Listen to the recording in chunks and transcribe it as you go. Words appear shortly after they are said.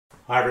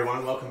Hi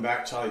everyone, welcome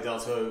back. Charlie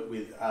Delta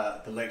with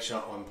the lecture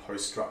on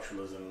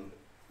post-structuralism,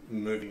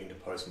 moving into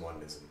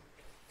postmodernism.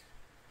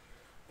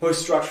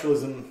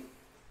 Post-structuralism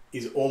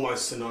is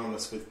almost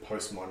synonymous with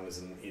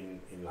postmodernism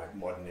in like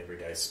modern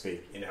everyday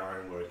speak, in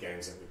our own word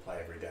games that we play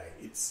every day.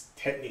 It's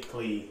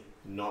technically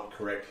not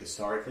correct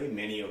historically.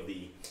 Many of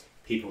the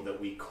people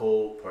that we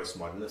call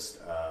postmodernist,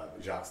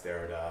 Jacques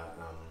Derrida,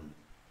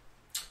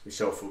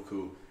 Michel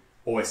Foucault,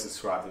 always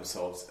describe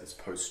themselves as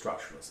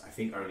post-structuralists. I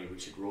think only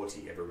Richard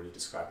Rorty ever really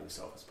described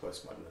himself as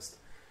postmodernist.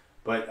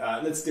 But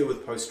let's deal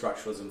with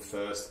post-structuralism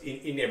first.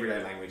 In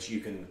everyday language,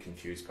 you can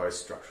confuse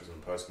post-structuralism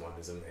and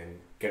postmodernism and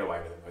get away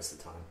with it most of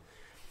the time.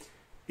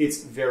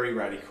 It's very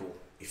radical.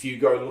 If you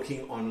go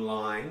looking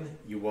online,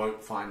 you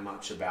won't find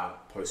much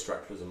about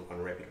post-structuralism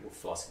on reputable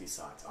philosophy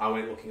sites. I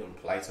went looking on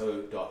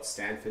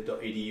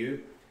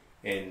plato.stanford.edu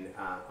and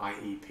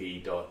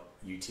iep.utm.edu,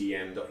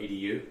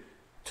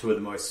 two of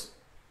the most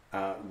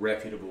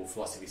reputable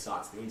philosophy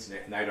sites on the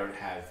internet, and they don't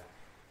have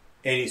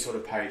any sort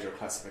of page or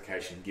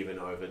classification given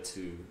over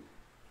to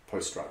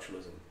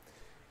post-structuralism.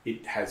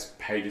 It has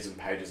pages and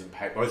pages and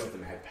pages. Both of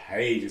them have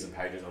pages and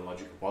pages on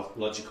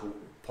logical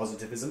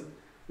positivism,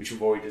 which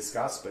we've already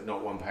discussed, but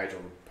not one page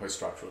on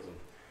post-structuralism.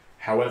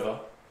 However,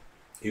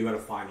 you're going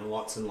to find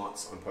lots and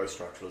lots on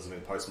post-structuralism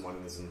and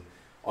postmodernism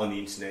on the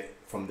internet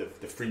from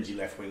the fringy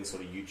left-wing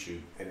sort of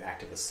YouTube and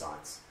activist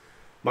sites.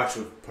 Much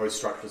of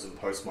post-structuralism,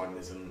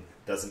 postmodernism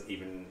doesn't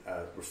even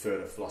refer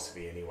to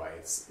philosophy anyway.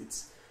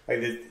 It's like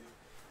a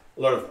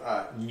lot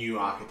of new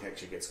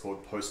architecture gets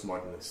called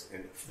postmodernist,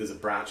 and there's a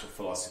branch of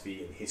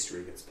philosophy and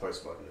history that's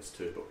postmodernist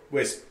too. But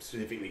we're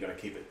specifically going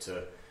to keep it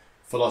to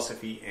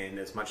philosophy and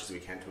as much as we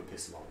can to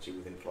epistemology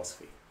within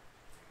philosophy.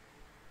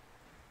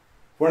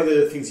 One of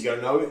the things you got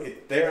to know,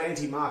 they're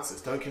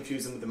anti-Marxist. Don't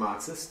confuse them with the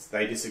Marxists.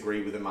 They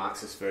disagree with the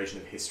Marxist version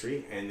of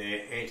history, and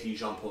they're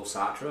anti-Jean-Paul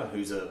Sartre,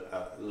 who's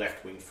a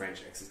left-wing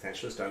French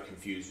existentialist. Don't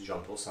confuse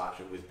Jean-Paul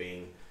Sartre with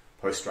being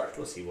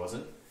post-structuralist. He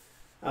wasn't.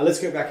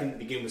 Let's go back and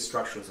begin with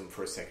structuralism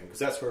for a second, because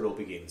that's where it all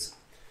begins.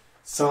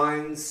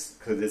 Signs,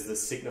 because there's the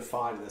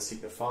signified and the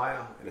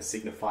signifier, and a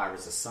signifier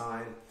is a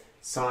sign.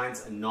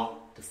 Signs are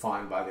not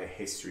defined by their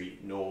history,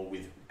 nor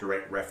with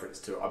direct reference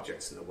to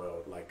objects in the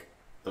world, like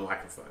the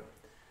microphone,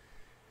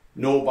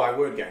 nor by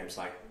word games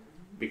like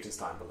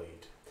Wittgenstein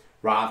believed.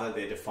 Rather,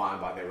 they're defined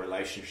by their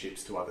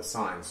relationships to other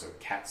signs. So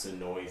cats are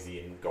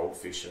noisy and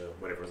goldfish are,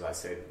 whatever, as I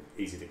said,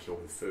 easy to kill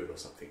with food or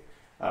something.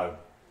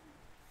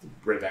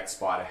 Redback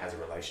spider has a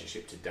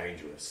relationship to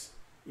dangerous,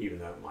 even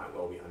though it might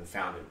well be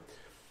unfounded.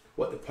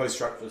 What the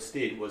post-structuralists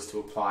did was to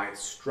apply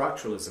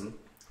structuralism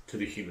to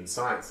the human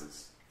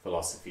sciences,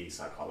 philosophy,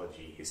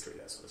 psychology, history,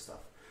 that sort of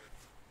stuff.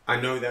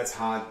 I know that's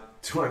hard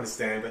to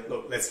understand, but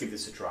look, let's give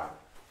this a try.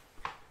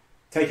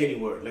 Take any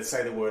word. Let's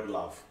say the word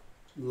love.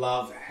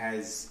 Love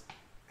has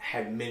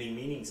had many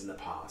meanings in the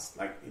past,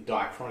 like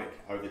diachronic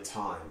over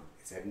time.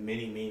 It's had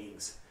many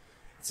meanings.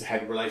 It's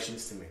had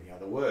relations to many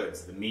other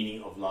words. The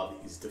meaning of love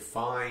is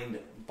defined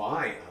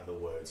by other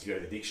words. You go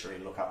to the dictionary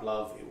and look up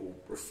love, it will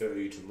refer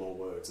you to more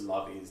words.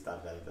 Love is da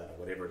da da,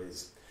 whatever it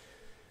is.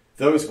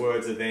 Those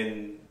words are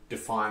then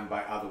defined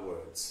by other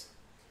words.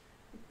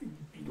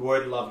 The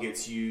word love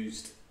gets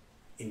used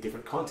in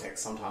different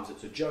contexts. Sometimes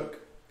it's a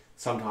joke.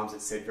 Sometimes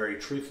it's said very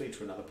truthfully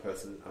to another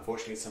person.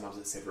 Unfortunately, sometimes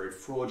it's said very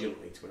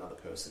fraudulently to another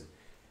person.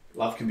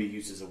 Love can be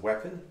used as a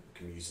weapon. It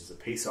can be used as a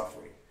peace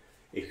offering.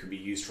 It can be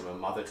used from a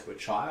mother to a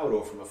child,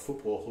 or from a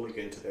football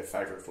hooligan to their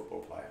favourite football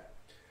player.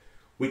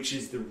 Which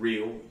is the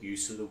real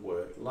use of the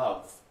word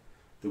love?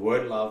 The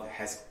word love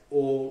has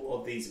all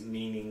of these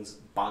meanings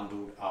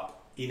bundled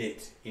up in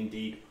it.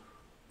 Indeed,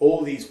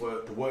 all these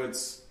the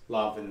words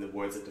love and the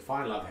words that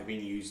define love have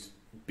been used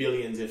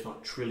billions, if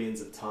not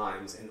trillions of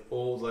times, and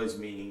all those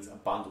meanings are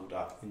bundled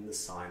up in the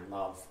sign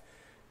love.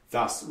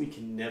 Thus, we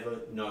can never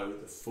know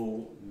the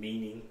full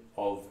meaning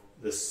of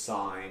the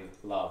sign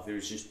love. There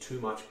is just too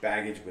much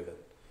baggage with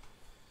it.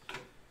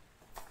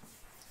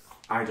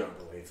 I don't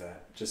believe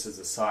that. Just as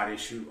a side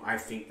issue, I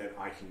think that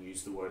I can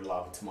use the word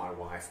love to my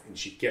wife, and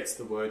she gets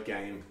the word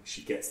game,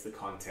 she gets the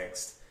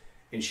context,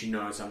 and she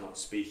knows I'm not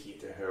speaking it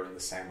to her in the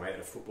same way that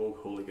a football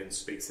hooligan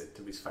speaks it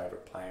to his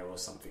favourite player or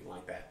something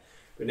like that.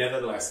 But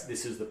nevertheless,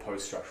 this is the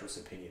post-structuralist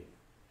opinion.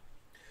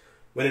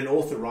 When an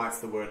author writes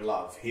the word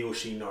love, he or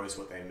she knows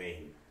what they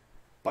mean.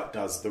 But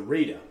does the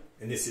reader?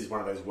 And this is one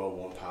of those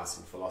well-worn paths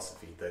in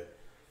philosophy, that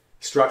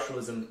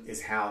structuralism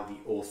is how the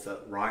author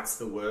writes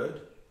the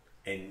word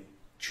and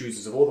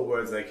chooses, of all the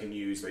words they can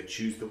use, they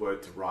choose the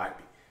word to write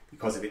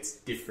because of its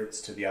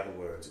difference to the other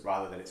words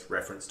rather than its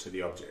reference to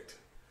the object.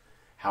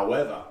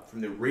 However,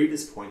 from the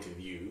reader's point of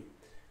view,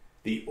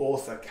 the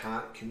author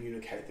can't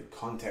communicate the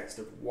context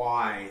of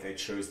why they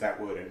chose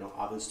that word and not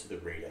others to the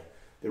reader.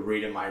 The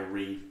reader may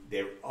read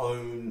their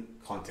own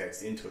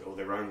context into it or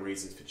their own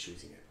reasons for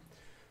choosing it.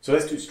 So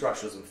let's do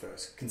structuralism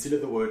first. Consider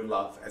the word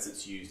love as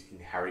it's used in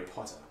Harry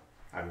Potter.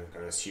 I'm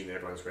going to assume that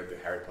everyone's read the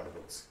Harry Potter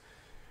books.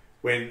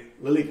 When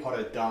Lily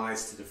Potter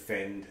dies to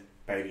defend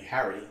baby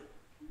Harry,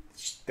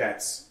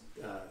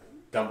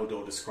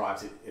 Dumbledore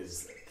describes it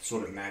as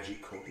sort of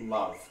magic called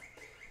love.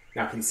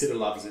 Now consider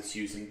love as it's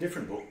used in a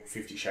different book,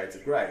 50 Shades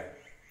of Grey.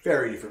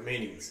 Very different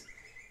meanings.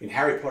 In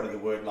Harry Potter, the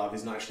word love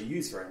isn't actually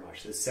used very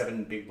much. There's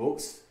 7 big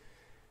books.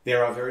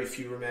 There are very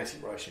few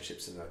romantic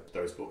relationships in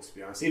those books, to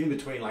be honest. Even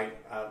between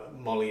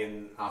Molly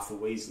and Arthur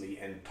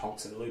Weasley and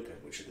Tonks and Lupin,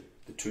 which are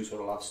the two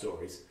sort of love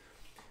stories,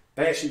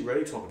 they actually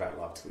really talk about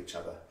love to each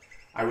other.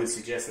 I would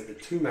suggest that the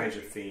 2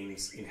 major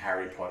themes in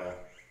Harry Potter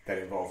that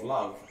involve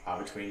love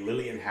are between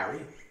Lily and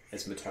Harry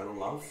as maternal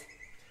love,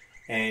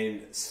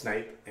 and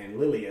Snape and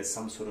Lily as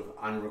some sort of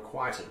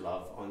unrequited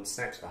love on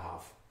Snape's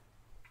behalf.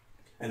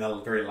 And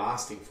a very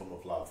lasting form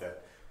of love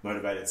that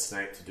motivated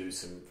Snape to do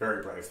some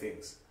very brave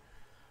things.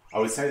 I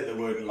would say that the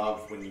word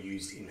love, when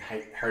used in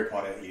Harry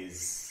Potter,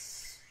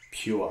 is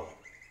pure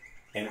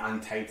and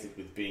untainted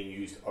with being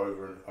used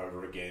over and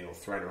over again or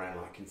thrown around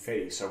like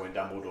confetti. So when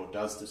Dumbledore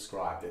does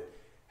describe that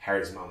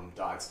Harry's mum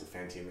died to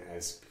defend him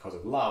because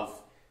of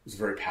love, it's a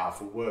very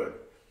powerful word.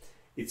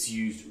 It's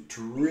used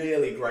to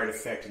really great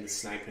effect in the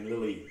Snape and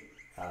Lily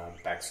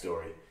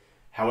backstory.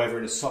 However,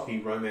 in a soppy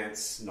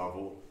romance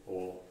novel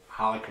or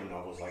Harlequin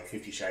novels like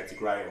 50 Shades of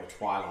Grey or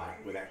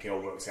Twilight, where that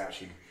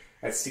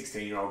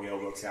 16-year-old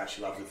girl works out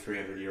she loves a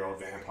 300-year-old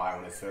vampire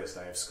on her first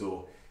day of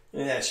school,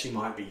 yeah, she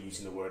might be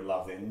using the word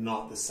love there,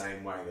 not the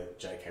same way that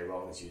J.K.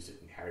 Rowling's used it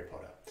in Harry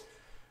Potter.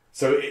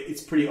 So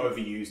it's pretty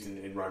overused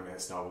in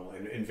romance novel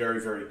and very,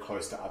 very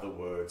close to other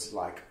words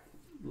like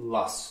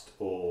lust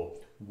or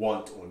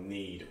want or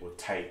need or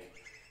take.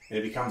 And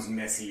it becomes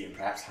messy and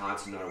perhaps hard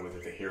to know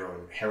whether the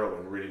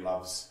heroine really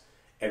loves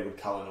Edward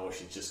Cullen or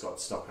she's just got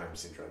Stockholm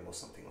Syndrome or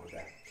something like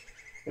that.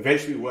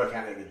 Eventually we work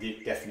out that the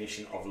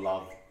definition of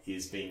love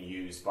is being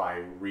used by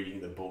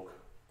reading the book.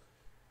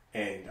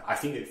 And I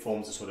think it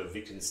forms a sort of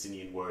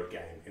Wittgensteinian word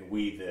game. And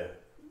we,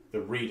 the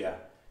reader,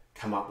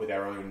 come up with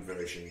our own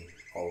version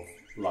of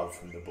love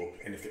from the book.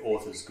 And if the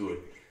author's good,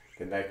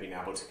 then they've been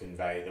able to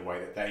convey the way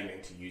that they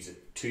meant to use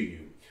it to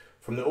you.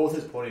 From the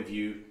author's point of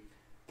view,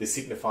 the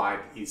signified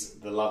is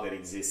the love that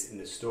exists in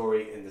the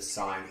story, and the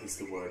sign is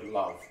the word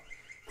love.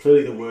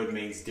 Clearly the word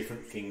means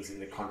different things in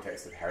the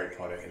context of Harry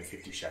Potter and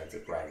 50 Shades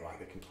of Grey, right?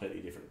 They're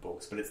completely different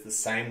books, but it's the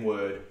same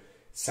word,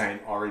 same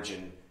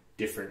origin,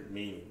 different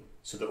meaning.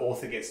 So the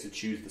author gets to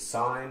choose the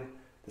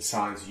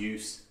sign's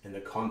use, and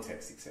the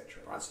context,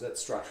 etc. Right? So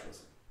that's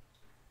structuralism.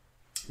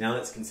 Now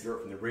let's consider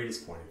it from the reader's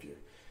point of view.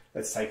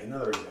 Let's take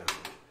another example.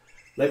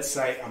 Let's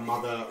say a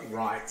mother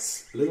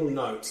writes a little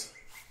note,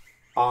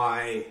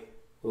 I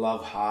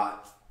love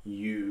heart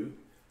you,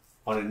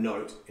 on a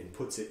note, and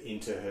puts it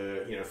into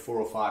her 4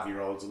 or 5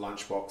 year old's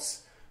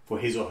lunchbox for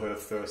his or her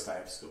first day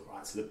of school.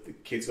 Right? So the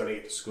kid's got to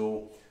get to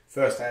school.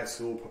 First day of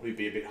school, probably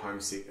be a bit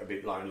homesick, a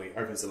bit lonely,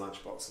 opens the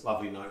lunchbox.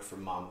 Lovely note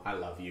from mum, I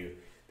love you.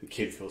 The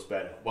kid feels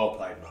better. Well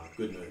played, mum.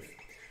 Good move.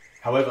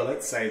 However,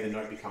 let's say the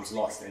note becomes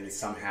lost and it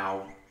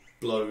somehow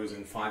blows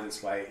and finds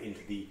its way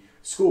into the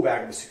school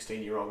bag of a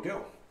 16-year-old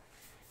girl.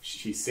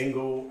 She's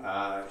single.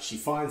 She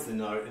finds the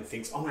note and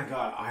thinks, oh my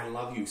God, I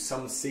love you.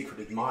 Some secret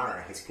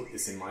admirer has put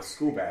this in my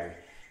school bag.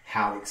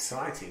 How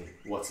exciting.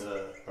 What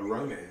a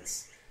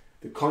romance.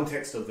 The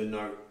context of the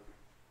note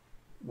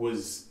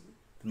was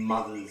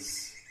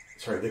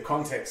the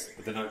context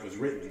that the note was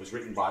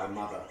written by the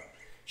mother.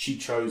 She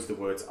chose the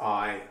words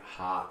I,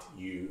 heart,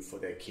 you for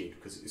their kid,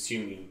 because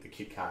assuming the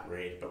kid can't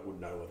read but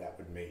would know what that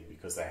would mean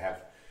because they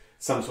have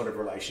some sort of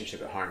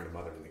relationship at home, the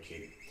mother and the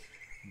kid.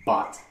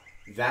 But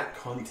that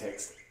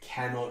context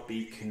cannot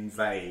be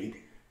conveyed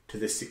to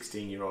the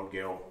 16-year-old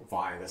girl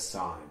via the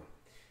sign.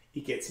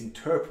 It gets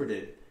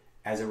interpreted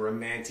as a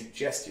romantic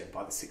gesture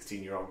by the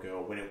 16-year-old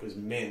girl when it was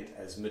meant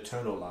as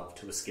maternal love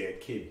to a scared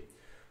kid.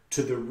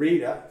 To the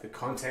reader, the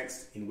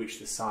context in which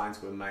the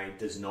signs were made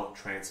does not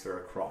transfer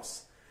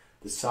across.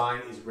 The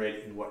sign is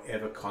read in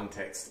whatever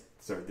context,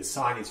 the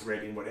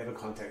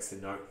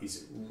note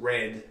is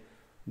read,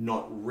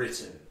 not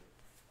written.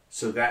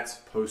 So that's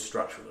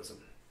post-structuralism.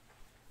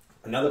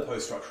 Another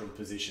post-structural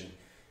position,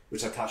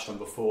 which I touched on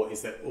before,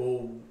 is that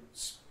all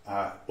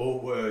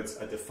words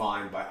are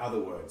defined by other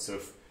words. So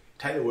if you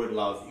take the word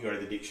love, you go to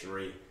the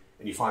dictionary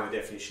and you find the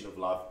definition of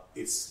love,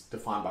 it's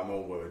defined by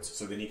more words.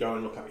 So then you go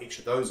and look up each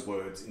of those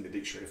words in the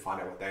dictionary to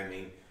find out what they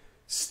mean.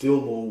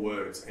 Still more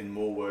words and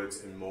more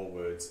words and more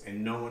words,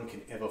 and no one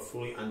can ever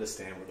fully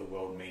understand what the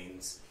world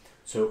means.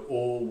 So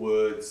all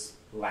words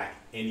lack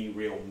any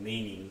real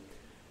meaning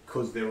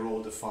because they're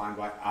all defined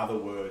by other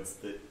words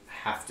that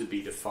have to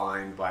be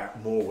defined by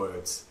more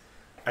words.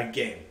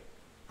 Again,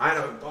 I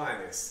don't buy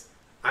this.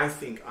 I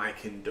think I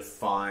can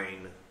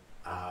define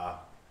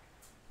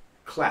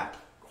clap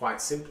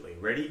quite simply.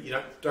 Ready? You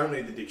don't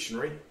need the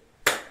dictionary.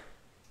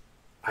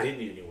 I didn't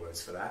need any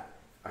words for that.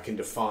 I can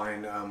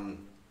define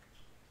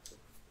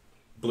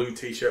blue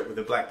t-shirt with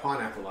a black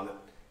pineapple on it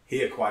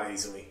here quite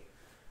easily.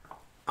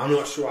 I'm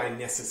not sure I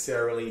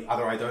necessarily,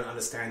 either I don't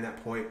understand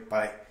that point,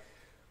 but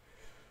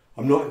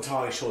I'm not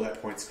entirely sure that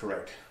point's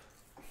correct.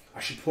 I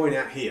should point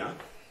out here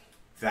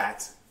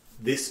that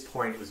this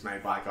point was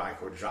made by a guy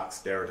called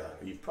Jacques Derrida,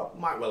 who you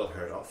might well have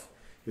heard of.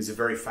 He was a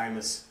very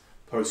famous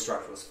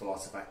post-structuralist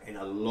philosopher, and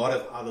a lot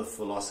of other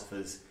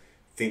philosophers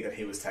think that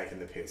he was taking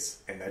the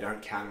piss, and they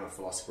don't count him a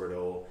philosopher at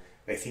all.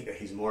 They think that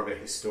he's more of a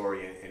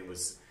historian and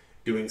was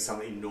doing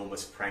some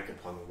enormous prank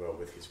upon the world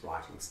with his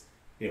writings.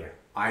 Anyway,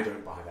 I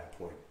don't buy that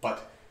point.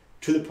 But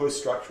to the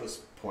post-structuralist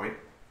point,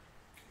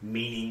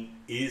 meaning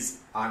is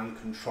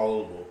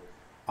uncontrollable.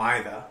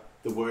 Either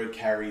the word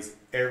carries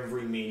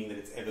every meaning that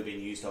it's ever been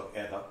used of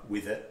ever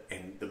with it,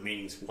 and the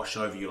meanings wash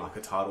over you like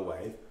a tidal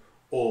wave,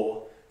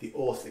 or the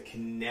author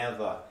can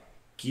never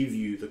give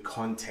you the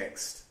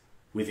context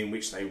within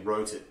which they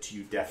wrote it to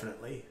you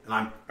definitely.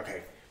 And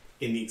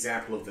in the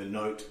example of the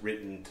note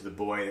written to the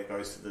boy that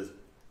goes to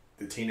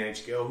the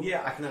teenage girl,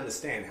 yeah, I can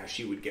understand how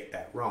she would get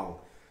that wrong.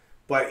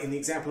 But in the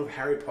example of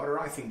Harry Potter,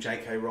 I think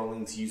J.K.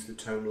 Rowling's used the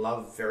term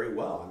love very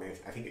well. I mean,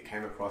 I think it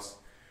came across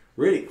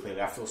really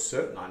clearly. I feel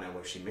certain I know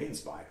what she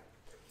means by it.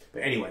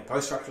 But anyway,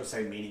 post-structuralists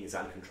say meaning is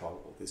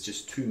uncontrollable. There's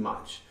just too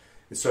much.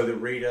 And so the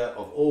reader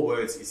of all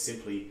words is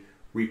simply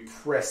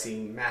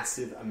repressing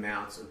massive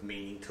amounts of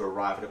meaning to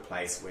arrive at a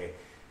place where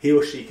he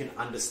or she can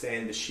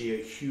understand the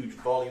sheer huge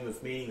volume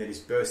of meaning that is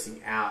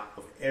bursting out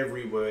of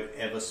every word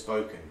ever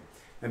spoken.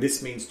 And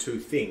this means two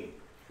things.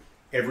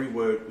 Every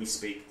word we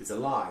speak is a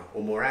lie,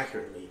 or more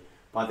accurately,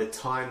 by the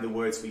time the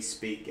words we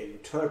speak get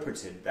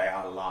interpreted, they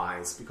are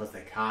lies because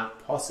they can't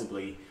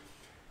possibly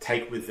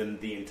take with them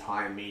the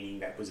entire meaning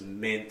that was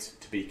meant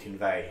to be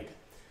conveyed.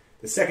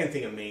 The second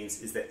thing it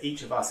means is that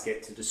each of us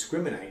get to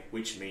discriminate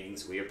which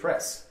meanings we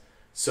oppress.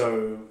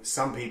 So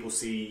some people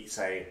see,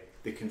 say,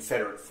 the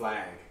Confederate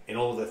flag and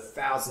all the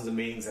thousands of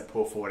meanings that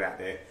pour forward out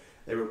there.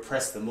 They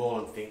repress them all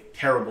and think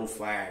terrible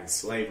flag,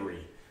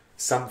 slavery.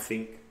 Some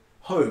think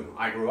home.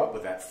 I grew up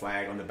with that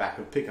flag on the back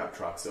of pickup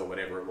trucks or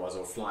whatever it was,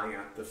 or flying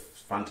out the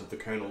front of the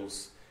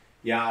colonel's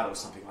yard or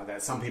something like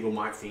that. Some people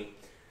might think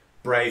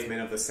brave men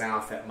of the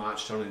South that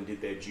marched on and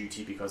did their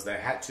duty because they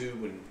had to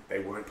when they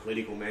weren't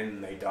political men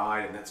and they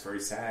died, and that's very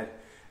sad.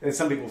 And then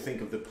some people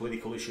think of the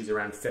political issues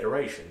around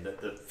federation, that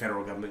the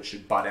federal government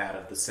should butt out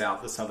of the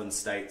southern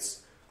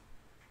states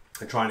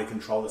and trying to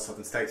control the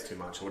southern states too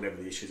much, or whatever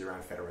the issues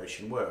around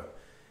federation were.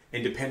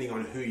 And depending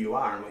on who you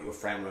are and what your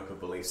framework of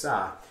beliefs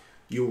are,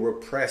 you'll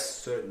repress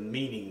certain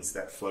meanings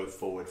that flow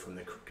forward from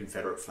the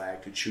Confederate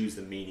flag to choose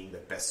the meaning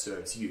that best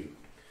serves you.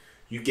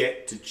 You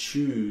get to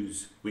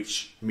choose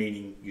which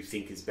meaning you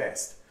think is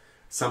best.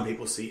 Some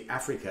people see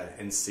Africa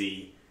and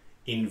see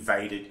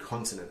invaded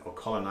continent or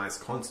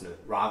colonized continent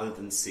rather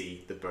than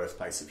see the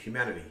birthplace of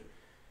humanity.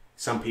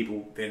 Some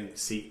people then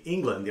see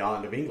England, the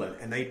island of England,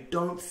 and they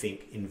don't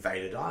think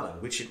invaded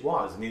island, which it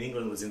was. I mean,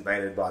 England was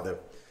invaded by the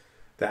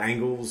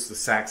Angles, the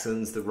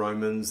Saxons, the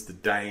Romans, the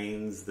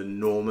Danes, the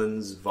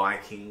Normans,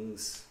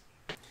 Vikings.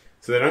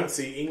 So they don't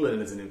see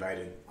England as an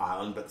invaded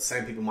island, but the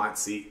same people might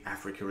see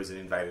Africa as an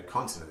invaded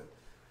continent.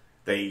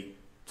 They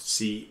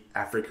see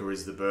Africa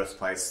as the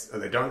birthplace, or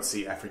they don't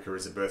see Africa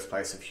as the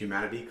birthplace of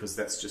humanity because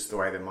that's just the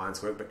way their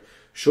minds work. But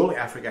surely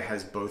Africa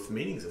has both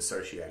meanings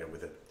associated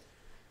with it.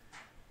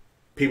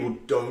 People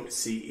don't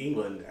see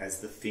England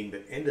as the thing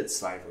that ended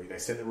slavery. They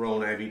sent the Royal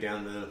Navy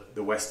down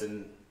the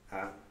western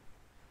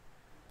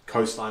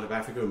coastline of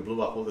Africa and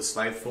blew up all the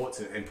slave forts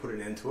and put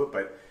an end to it.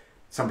 But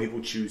some people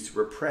choose to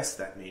repress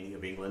that meaning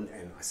of England,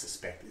 and I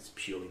suspect it's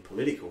purely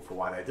political for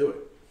why they do it.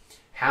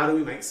 How do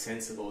we make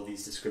sense of all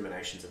these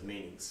discriminations of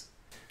meanings?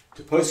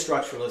 To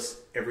post-structuralists,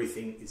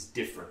 everything is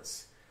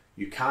difference.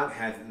 You can't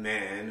have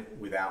man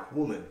without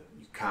woman.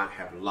 You can't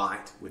have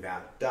light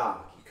without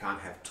dark. You can't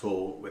have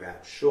tall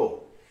without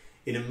short.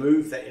 In a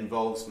move that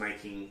involves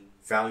making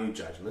value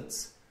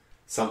judgments,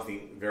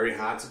 something very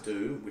hard to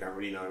do, we don't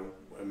really know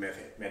what a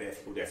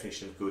metaethical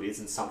definition of good is,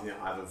 and something that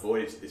I've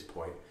avoided to this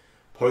point,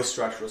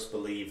 post-structuralists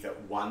believe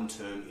that one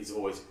term is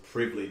always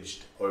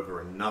privileged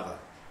over another.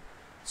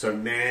 So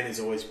man is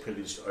always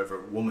privileged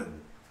over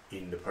woman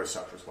in the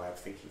post-structuralist way of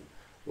thinking.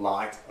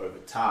 Light over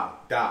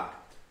dark,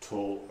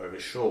 tall over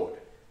short,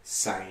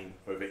 sane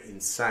over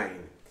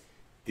insane.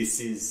 This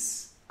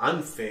is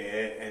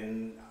unfair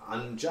and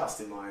unjust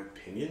in my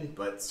opinion,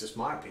 but it's just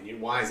my opinion.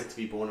 Why is it to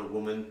be born a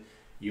woman,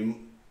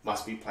 you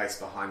must be placed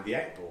behind the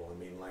 8 ball? I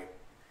mean, like,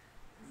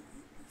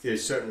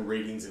 there's certain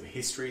readings of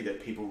history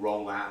that people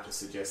roll out to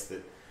suggest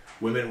that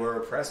women were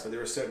oppressed, but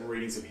there are certain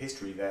readings of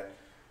history that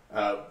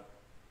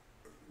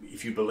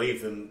if you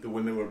believe them, the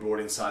women were brought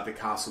inside the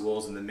castle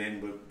walls and the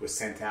men were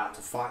sent out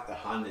to fight the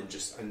Hun and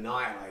just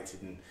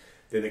annihilated. And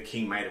then the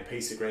king made a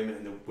peace agreement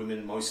and the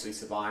women mostly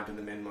survived and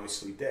the men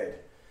mostly dead.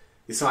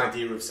 This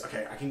idea of,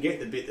 okay, I can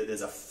get the bit that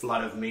there's a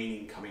flood of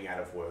meaning coming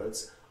out of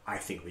words. I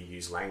think we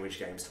use language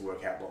games to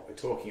work out what we're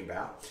talking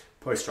about.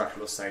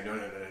 Post-structuralists say, no,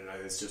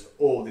 there's just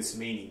all this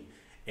meaning.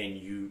 And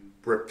you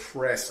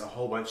repress a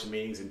whole bunch of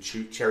meanings and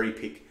cherry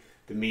pick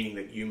the meaning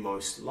that you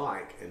most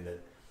like, and that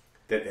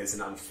there's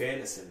an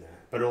unfairness in that.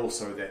 But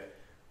also that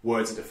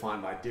words are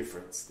defined by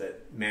difference,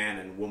 that man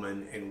and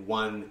woman, and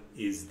one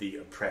is the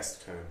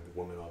oppressed term, the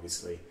woman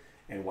obviously,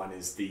 and one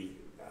is the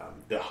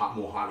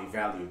more highly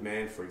valued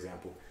man, for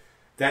example.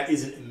 That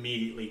isn't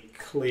immediately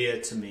clear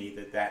to me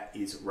that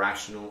is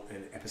rational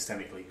and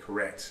epistemically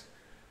correct.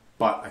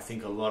 But I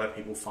think a lot of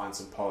people find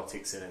some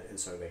politics in it, and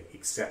so they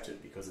accept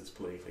it because it's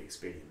politically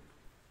expedient.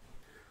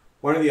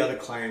 One of the other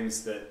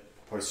claims that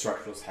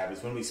post-structuralists have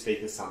is when we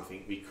speak of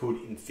something, we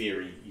could, in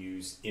theory,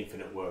 use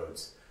infinite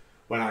words.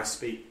 When I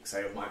speak,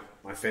 say, of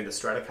my Fender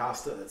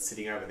Stratocaster that's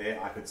sitting over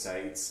there, I could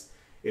say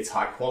it's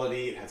high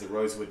quality, it has a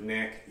rosewood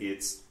neck,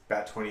 it's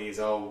about 20 years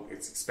old,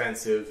 it's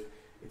expensive,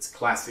 it's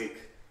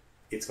classic,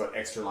 it's got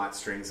extra light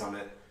strings on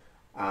it.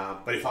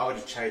 But if I were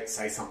to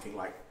say something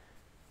like,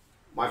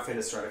 my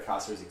Fender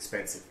Stratocaster is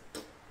expensive,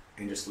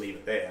 and just leave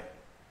it there,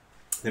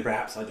 then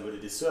perhaps I do it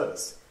a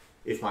disservice.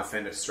 If my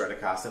Fender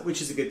Stratocaster,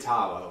 which is a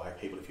guitar, by the way,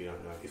 people, if you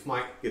don't know, if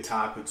my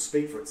guitar could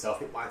speak for itself,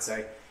 it might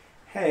say,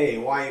 hey,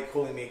 why are you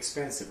calling me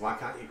expensive? Why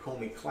can't you call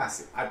me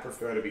classic? I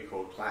prefer to be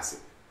called classic.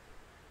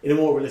 In a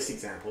more realistic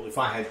example, if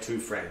I had two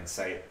friends,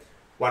 say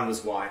one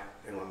was white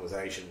and one was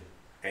Asian,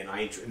 and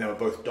they were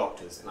both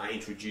doctors, and I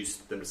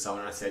introduced them to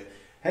someone and I said,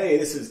 hey,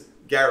 this is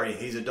Gary,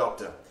 he's a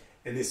doctor,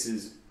 and this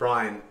is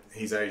Brian,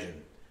 he's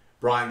Asian.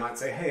 Brian might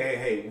say,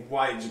 hey,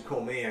 why did you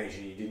call me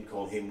Asian? You didn't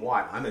call him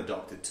white. I'm a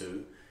doctor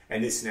too.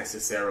 And this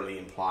necessarily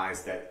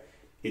implies that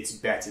it's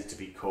better to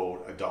be called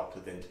a doctor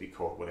than to be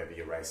called whatever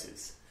your race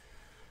is.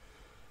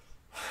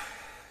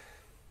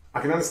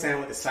 I can understand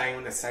what they're saying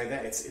when they say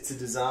that. It's a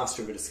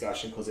disaster of a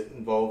discussion because it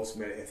involves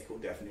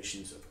metaethical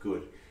definitions of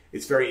good.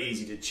 It's very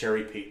easy to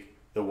cherry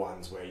pick the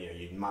ones where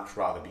you'd much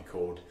rather be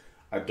called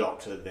a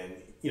doctor than,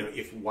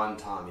 if one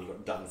time you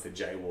got done for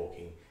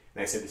jaywalking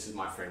and they said, this is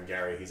my friend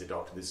Gary, he's a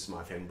doctor, this is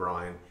my friend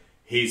Brian,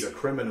 he's a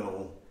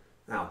criminal.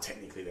 Now,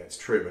 technically that's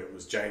true, but it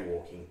was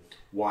jaywalking.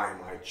 Why am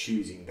I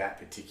choosing that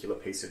particular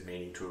piece of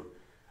meaning to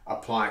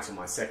apply to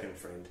my second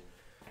friend?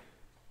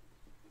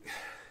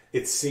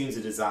 It seems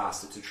a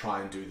disaster to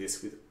try and do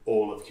this with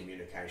all of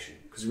communication.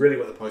 Because really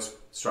what the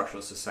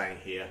post-structuralists are saying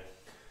here,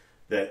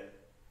 that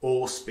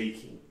all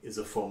speaking is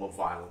a form of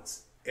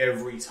violence.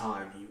 Every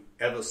time you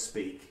ever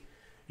speak,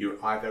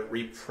 you're either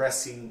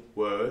repressing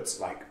words,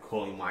 like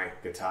calling my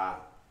guitar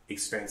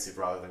expensive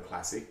rather than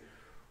classic,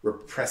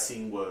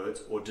 repressing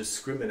words, or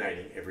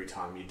discriminating every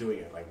time you're doing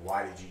it. Like,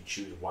 why did you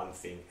choose one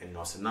thing and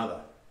not another?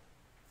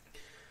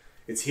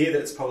 It's here that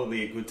it's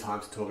probably a good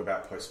time to talk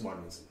about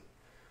postmodernism.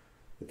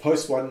 The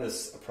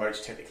postmodernist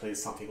approach technically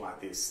is something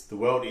like this. The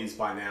world is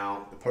by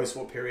now the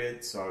post-war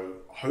period, so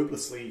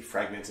hopelessly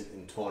fragmented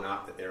and torn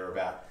up that there are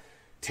about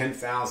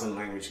 10,000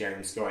 language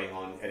games going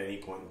on at any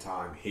point in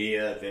time.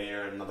 Here,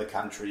 there, in another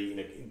country,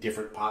 in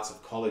different parts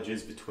of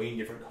colleges, between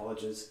different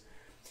colleges.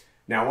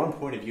 Now, one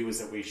point of view is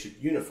that we should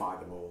unify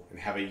them all and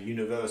have a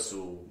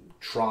universal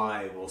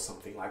tribe or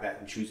something like that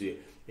and choose a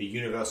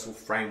universal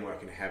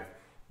framework and have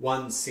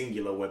one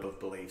singular web of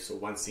beliefs or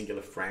one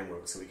singular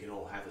framework so we can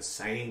all have the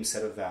same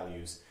set of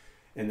values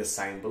and the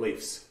same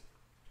beliefs.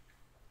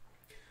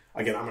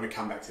 Again, I'm going to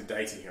come back to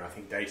dating here. I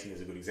think dating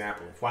is a good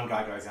example. If one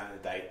guy goes out on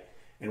a date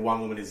and one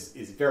woman is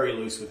very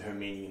loose with her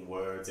meaning in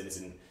words and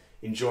is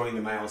enjoying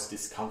the male's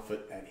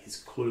discomfort at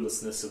his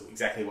cluelessness of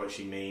exactly what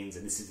she means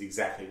and this is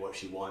exactly what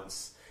she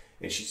wants,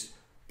 and she's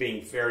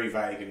being very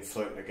vague and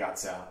flirting her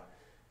guts out,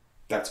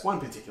 that's one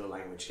particular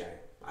language game.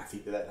 I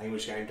think that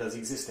language game does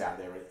exist out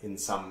there in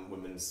some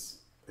women's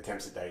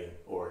attempts at dating,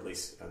 or at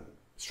least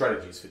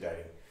strategies for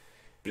dating.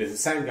 But if the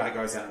same guy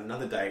goes out on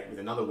another date with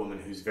another woman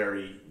who's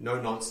very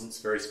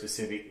no-nonsense, very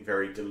specific,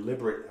 very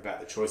deliberate about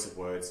the choice of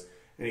words,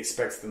 and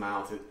expects the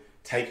male to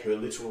take her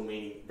literal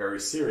meaning very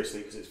seriously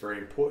because it's very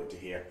important to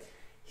hear,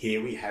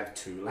 here we have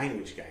two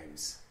language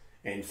games.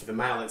 And for the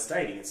male that's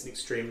dating, it's an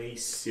extremely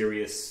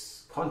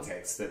serious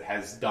context that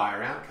has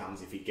dire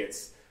outcomes if he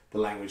gets the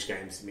language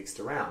games mixed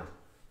around.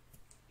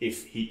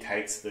 If he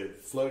takes the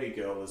floaty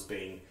girl as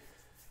being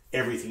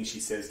everything she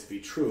says to be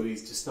true,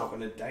 he's just not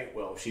going to date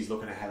well. She's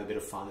looking to have a bit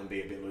of fun and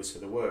be a bit loose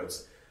with the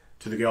words.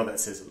 To the girl that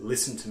says,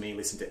 listen to me,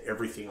 listen to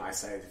everything I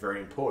say, it's very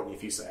important.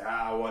 If you say,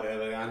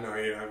 whatever, I know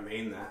you don't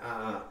mean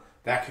that,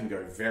 that can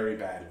go very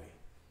badly.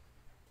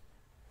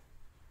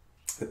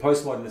 The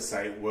postmodernists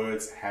say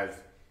words have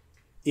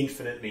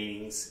infinite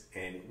meanings,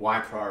 and why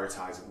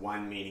prioritize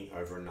one meaning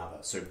over another?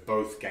 So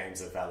both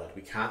games are valid.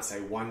 We can't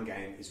say one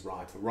game is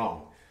right or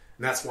wrong.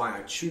 And that's why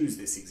I choose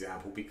this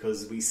example,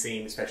 because we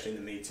seem, especially in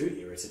the Me Too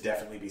era, to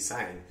definitely be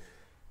saying,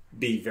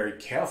 be very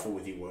careful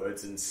with your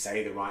words and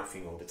say the right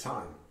thing all the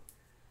time.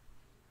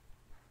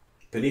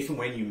 But if and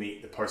when you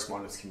meet the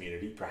postmodernist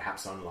community,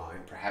 perhaps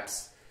online,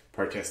 perhaps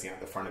protesting at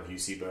the front of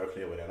UC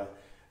Berkeley or whatever,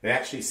 they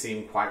actually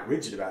seem quite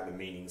rigid about the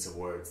meanings of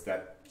words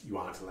that you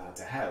aren't allowed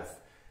to have.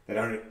 They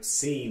don't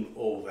seem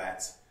all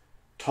that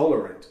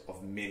tolerant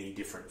of many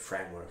different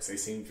frameworks. They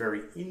seem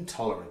very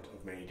intolerant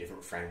of many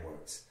different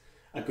frameworks.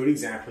 A good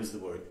example is the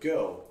word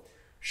girl.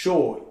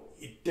 Sure,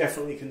 it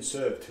definitely can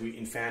serve to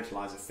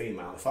infantilize a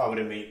female. If I were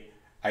to meet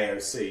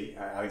AOC,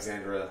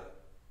 Alexandra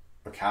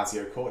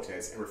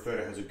Ocasio-Cortez, and refer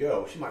to her as a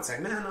girl, she might say,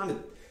 man, I'm a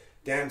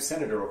damn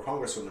senator or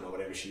congresswoman or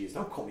whatever she is.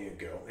 Don't call me a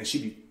girl. And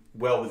she'd be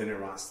well within her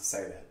rights to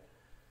say that.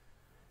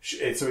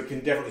 So it can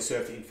definitely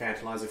serve to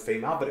infantilize a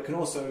female, but it can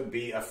also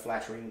be a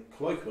flattering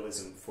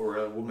colloquialism for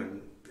a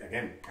woman,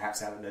 again,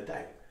 perhaps out on a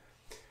date.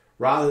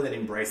 Rather than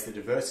embrace the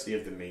diversity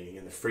of the meaning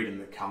and the freedom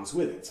that comes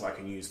with it, so I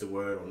can use the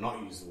word or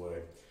not use the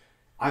word,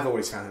 I've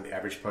always found that the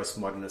average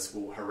postmodernist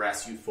will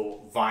harass you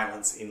for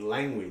violence in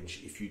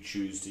language if you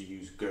choose to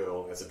use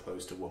girl as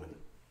opposed to woman.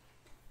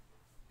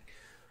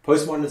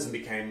 Postmodernism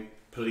became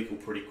political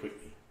pretty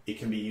quickly. It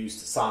can be used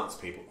to silence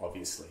people,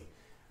 obviously.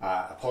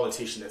 A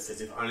politician that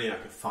says, if only I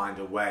could find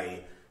a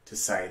way to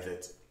say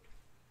that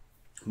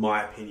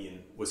my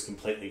opinion was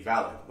completely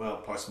valid.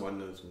 Well,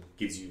 postmodernism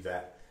gives you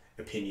that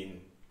opinion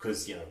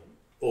because,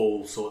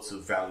 all sorts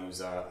of values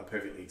are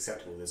perfectly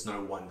acceptable. There's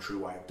no one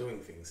true way of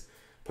doing things.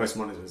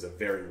 Postmodernism is a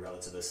very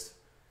relativist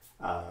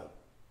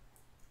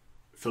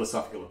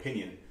philosophical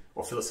opinion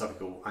or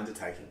philosophical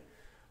undertaking.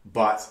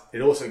 But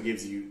it also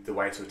gives you the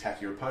way to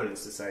attack your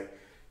opponents to say,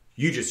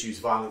 you just use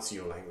violence in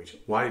your language.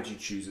 Why did you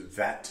choose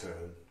that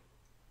term?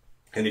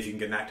 And if you can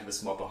get an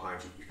activist mob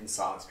behind you, you can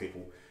silence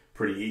people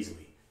pretty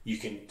easily. You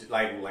can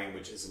label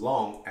language as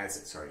wrong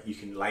as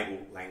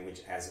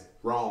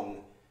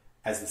wrong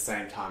at the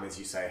same time as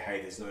you say,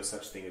 hey, there's no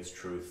such thing as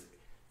truth.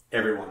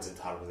 Everyone's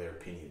entitled to their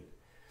opinion.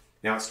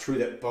 Now, it's true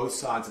that both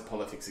sides of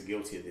politics are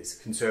guilty of this.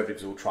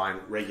 Conservatives will try and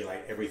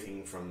regulate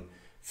everything from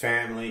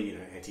family,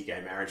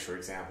 anti-gay marriage, for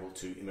example,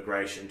 to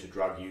immigration, to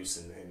drug use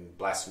and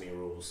blasphemy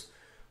rules.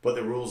 But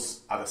the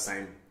rules are the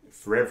same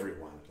for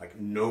everyone. Like,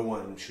 no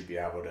one should be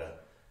able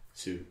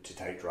to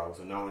take drugs,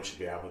 or no one should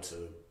be able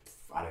to,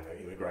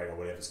 immigrate or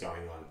whatever's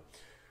going on.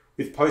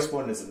 With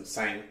postmodernism,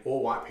 saying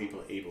all white people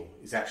are evil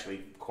is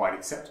actually quite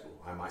acceptable.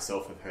 I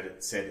myself have heard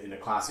it said in a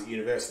class at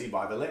university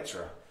by the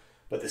lecturer,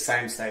 but the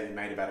same statement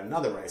made about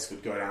another race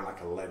would go down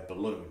like a lead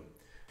balloon.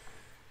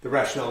 The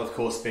rationale, of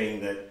course,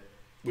 being that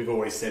we've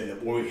always said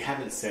that, we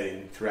haven't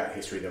said throughout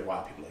history that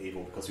white people are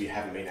evil because we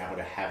haven't been able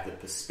to have the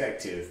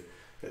perspective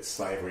that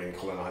slavery and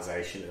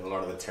colonization and a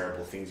lot of the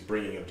terrible things,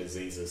 bringing of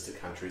diseases to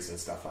countries and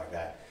stuff like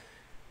that,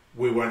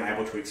 we weren't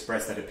able to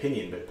express that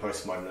opinion. But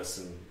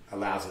postmodernism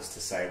allows us to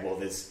say, well,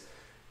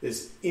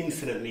 there's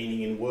infinite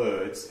meaning in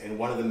words, and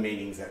one of the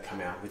meanings that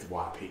come out with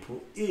white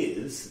people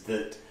is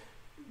that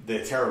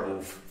they're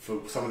terrible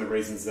for some of the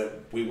reasons that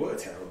we were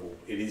terrible.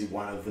 It is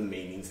one of the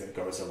meanings that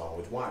goes along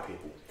with white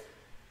people.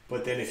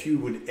 But then if you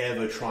would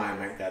ever try and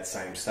make that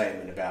same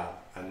statement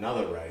about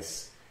another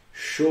race,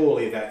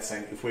 surely that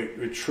same, if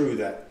we're true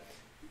that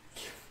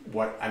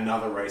what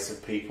another race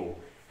of people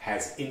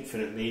has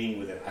infinite meaning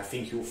with it, I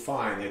think you'll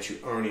find that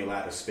you're only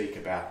allowed to speak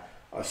about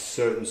a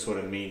certain sort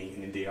of meaning.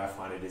 And indeed, I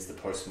find it is the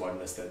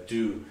postmodernists that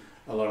do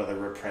a lot of the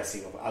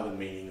repressing of other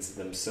meanings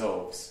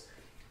themselves.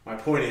 My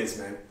point is,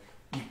 man,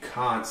 you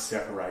can't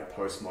separate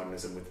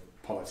postmodernism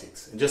with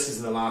politics. And just as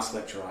in the last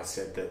lecture I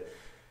said that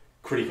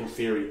critical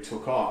theory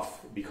took off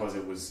because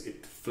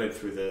it spread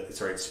through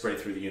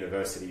the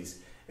universities,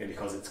 and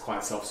because it's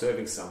quite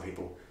self-serving to some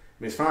people.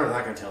 I mean, as far as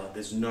I can tell,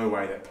 there's no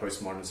way that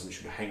postmodernism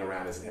should hang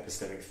around as an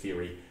epistemic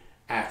theory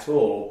at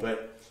all,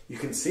 but you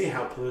can see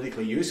how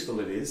politically useful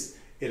it is.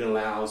 It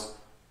allows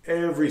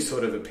every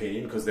sort of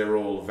opinion, because they're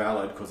all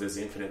valid, because there's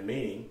infinite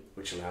meaning,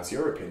 which allows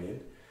your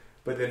opinion,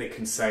 but then it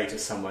can say to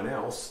someone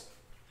else,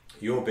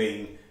 you're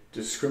being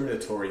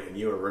discriminatory and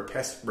you're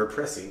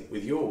repressing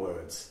with your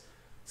words.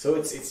 So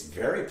it's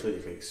very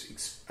politically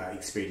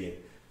expedient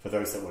for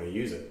those that want to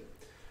use it.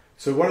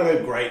 So one of the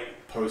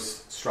great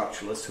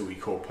post-structuralists, who we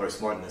call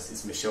postmodernists,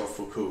 is Michel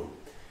Foucault.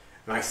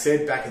 And I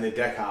said back in the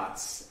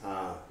Descartes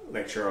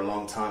lecture a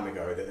long time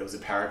ago that there was a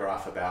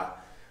paragraph about,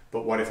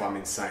 but what if I'm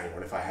insane?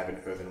 What if I have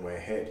an earthenware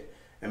head?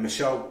 And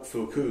Michel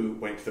Foucault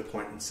went to the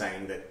point in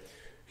saying that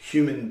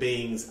human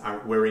beings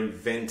were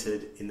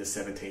invented in the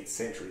 17th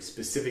century,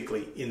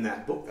 specifically in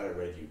that book that I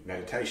read you,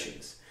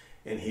 Meditations.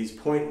 And his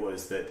point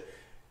was that,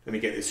 let me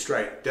get this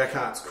straight,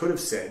 Descartes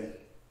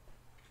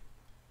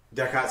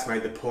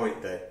made the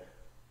point that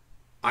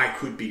I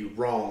could be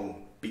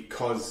wrong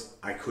because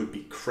I could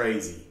be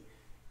crazy.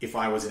 If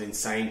I was an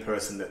insane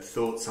person that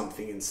thought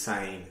something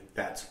insane,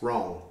 that's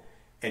wrong.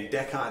 And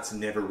Descartes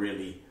never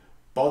really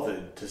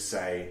bothered to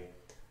say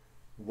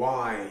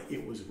why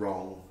it was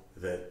wrong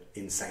that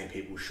insane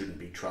people shouldn't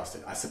be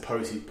trusted. I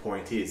suppose his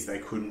point is they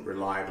couldn't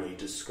reliably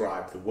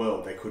describe the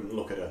world. They couldn't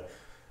look at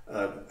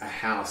a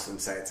house and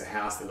say it's a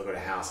house. They look at a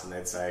house and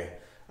they'd say,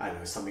 I don't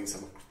know, something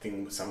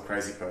some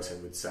crazy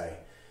person would say.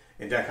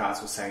 And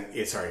Descartes was saying,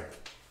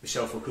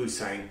 Michel Foucault's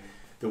saying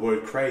the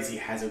word crazy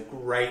has a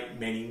great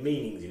many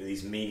meanings.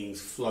 These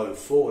meanings flow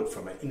forward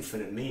from it,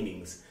 infinite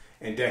meanings.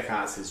 And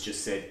Descartes has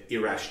just said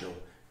irrational,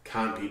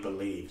 can't be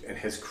believed, and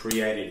has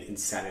created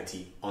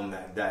insanity on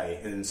that day.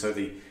 And so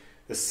the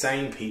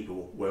sane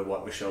people were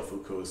what Michel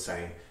Foucault was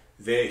saying.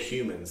 They're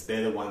humans.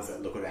 They're the ones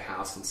that look at a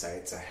house and say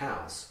it's a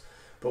house.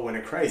 But when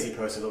a crazy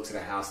person looks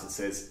at a house and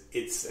says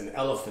it's an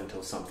elephant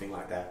or something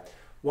like that,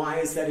 why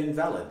is that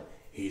invalid?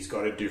 He's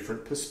got a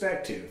different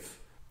perspective.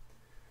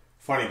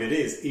 Funny bit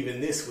is,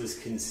 even this was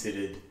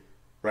considered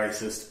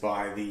racist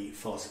by the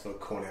philosopher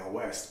Cornel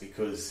West,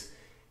 because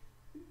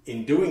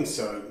in doing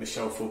so,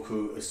 Michel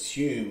Foucault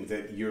assumed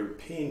that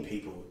European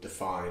people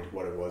defined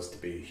what it was to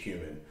be a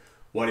human.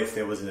 What if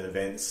there was an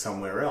event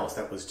somewhere else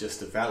that was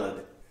just as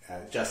valid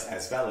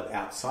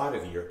outside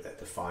of Europe that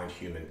defined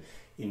human?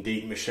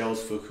 Indeed,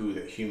 Michel's Foucault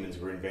that humans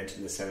were invented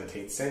in the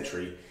 17th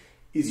century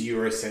is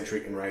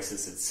Eurocentric and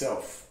racist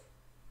itself.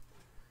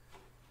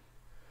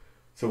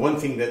 So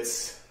one thing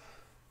that's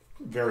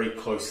very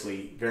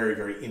closely, very,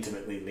 very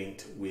intimately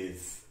linked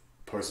with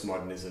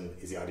postmodernism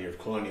is the idea of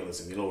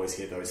colonialism. You'll always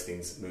hear those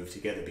things move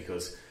together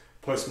because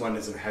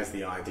postmodernism has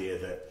the idea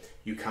that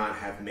you can't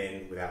have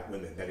men without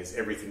women. That is,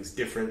 everything's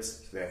different.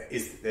 So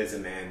there's a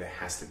man, there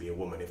has to be a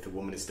woman. If the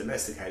woman is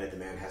domesticated, the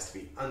man has to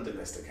be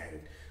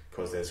undomesticated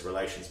because there's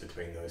relations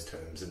between those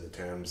terms and the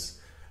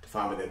terms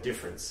define by their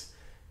difference.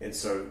 And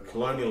so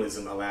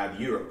colonialism allowed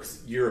Europe,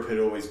 because Europe had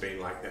always been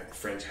like that. The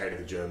French hated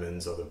the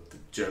Germans, or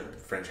the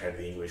French hated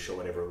the English, or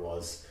whatever it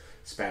was,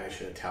 Spanish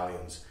and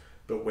Italians.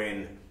 But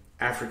when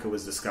Africa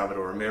was discovered,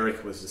 or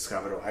America was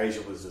discovered, or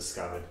Asia was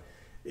discovered,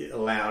 it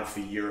allowed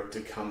for Europe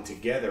to come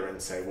together and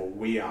say, well,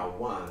 we are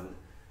one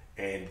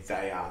and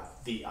they are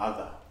the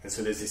other. And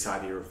so there's this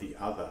idea of the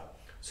other.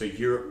 So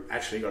Europe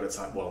actually got its,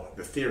 well,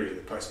 the theory of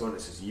the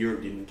postmodernists is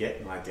Europe didn't get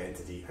an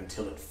identity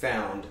until it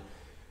found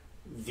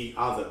the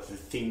other, the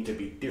thing to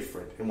be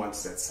different. And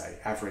once, let's say,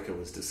 Africa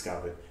was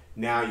discovered,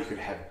 now you could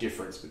have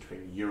difference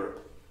between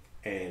Europe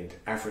and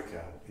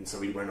Africa. And so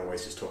we weren't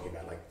always just talking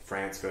about like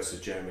France versus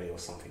Germany or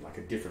something, like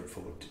a different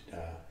form of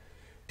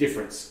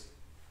difference.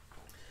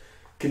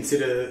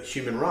 Consider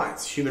human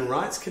rights. Human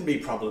rights can be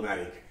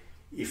problematic.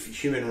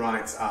 If human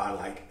rights are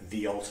like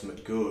the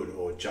ultimate good,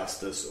 or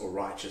justice or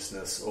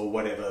righteousness or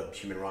whatever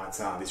human rights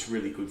are, this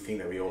really good thing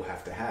that we all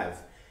have to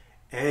have,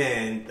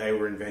 and they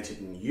were invented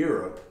in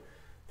Europe,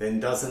 then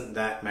doesn't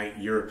that make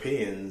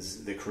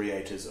Europeans the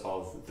creators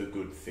of the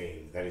good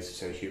thing? That is to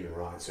say, human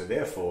rights. So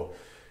therefore,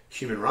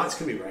 human rights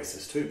can be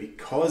racist too,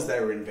 because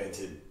they were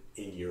invented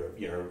in Europe.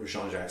 You know,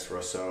 Jean-Jacques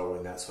Rousseau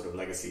and that sort of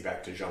legacy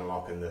back to John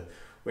Locke and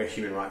where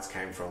human rights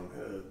came from.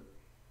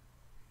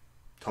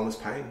 Thomas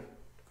Paine,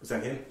 was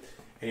that him?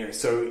 Anyway,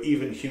 so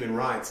even human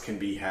rights can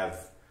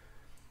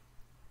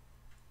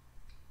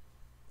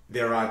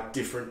there are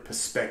different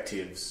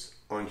perspectives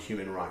on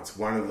human rights.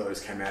 One of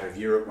those came out of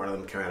Europe, one of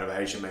them came out of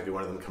Asia, maybe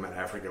one of them came out of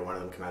Africa, one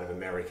of them came out of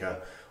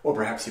America, or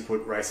perhaps you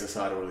put race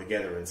aside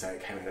altogether and say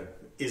it came out of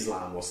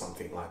Islam or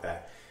something like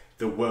that.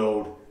 The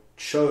world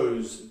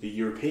chose the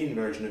European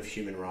version of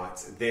human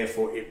rights,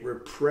 therefore it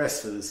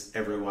represses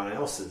everyone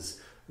else's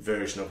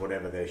version of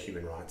whatever their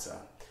human rights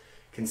are.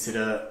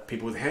 Consider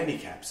people with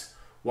handicaps.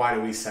 Why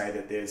do we say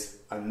that there's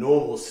a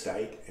normal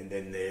state and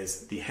then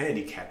there's the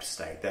handicapped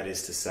state? That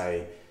is to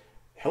say,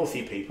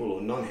 healthy people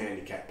or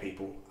non-handicapped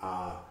people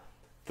are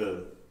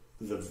the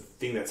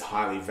thing that's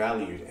highly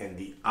valued, and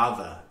the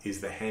other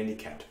is the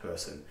handicapped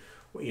person.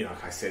 You know,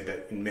 like I said,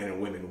 that in men and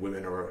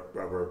women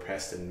are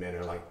oppressed and men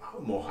are like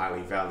more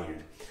highly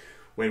valued.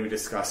 When we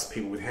discuss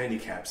people with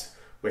handicaps,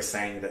 we're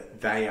saying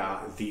that they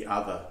are the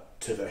other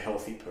to the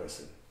healthy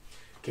person.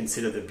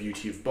 Consider the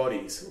beauty of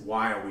bodies.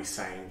 Why are we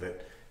saying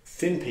that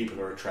thin people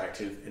are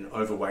attractive and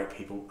overweight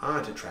people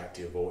aren't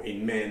attractive? Or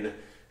in men,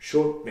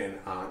 short men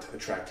aren't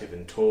attractive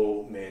and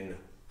tall men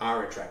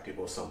are attractive,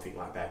 or something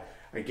like that.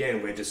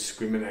 Again, we're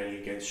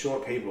discriminating against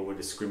short people, we're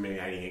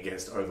discriminating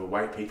against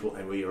overweight people,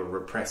 and we are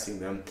repressing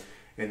them.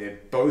 And they're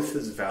both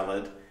as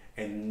valid,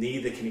 and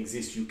neither can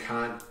exist. You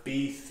can't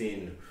be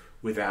thin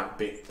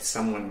without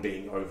someone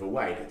being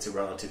overweight. It's a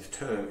relative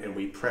term, and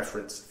we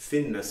preference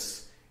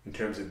thinness in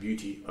terms of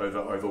beauty over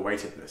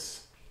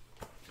overweightedness.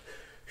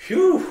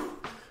 Phew!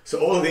 So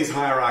all of these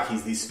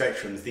hierarchies, these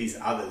spectrums, these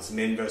others,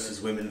 men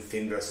versus women,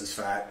 thin versus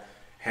fat,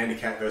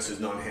 handicapped versus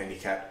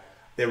non-handicapped,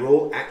 they're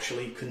all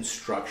actually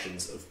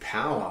constructions of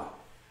power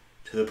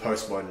to the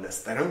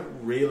postmodernists. They don't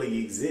really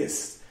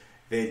exist.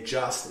 They're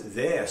just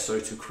there so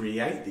to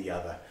create the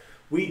other.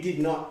 We did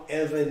not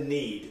ever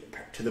need,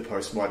 to the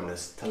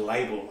postmodernists, to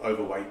label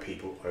overweight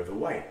people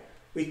overweight.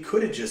 We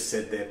could have just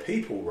said they're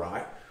people,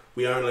 right?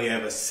 We only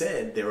ever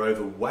said they're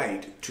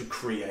overweight to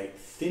create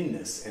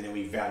thinness, and then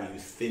we value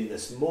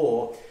thinness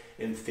more,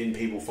 and thin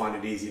people find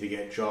it easier to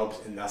get jobs,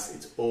 and thus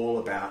it's all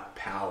about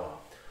power.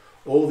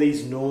 All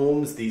these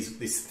norms,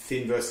 this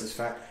thin versus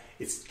fat,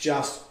 it's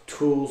just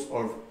tools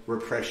of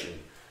repression.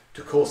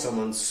 To call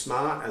someone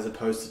smart as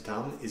opposed to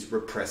dumb is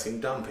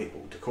repressing dumb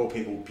people. To call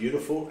people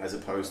beautiful as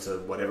opposed to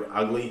whatever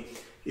ugly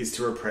is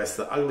to repress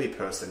the ugly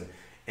person.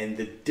 And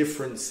the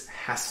difference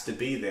has to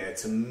be there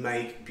to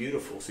make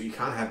beautiful. So you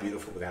can't have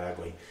beautiful without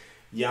ugly.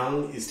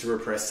 Young is to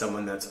repress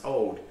someone that's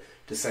old.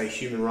 To say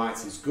human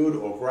rights is good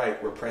or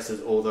great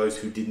represses all those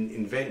who didn't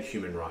invent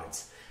human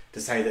rights.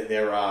 To say that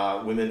there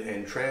are women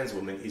and trans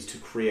women is to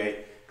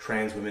create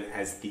trans women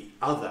as the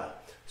other.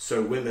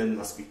 So women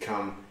must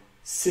become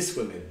cis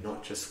women,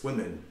 not just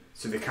women.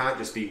 So there can't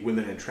just be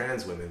women and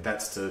trans women.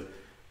 That's to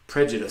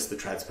prejudice the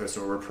trans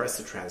person or repress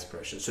the trans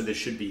person. So there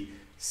should be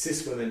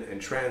cis women and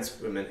trans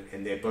women,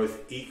 and they're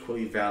both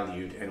equally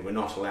valued, and we're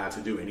not allowed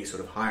to do any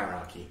sort of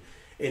hierarchy.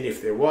 And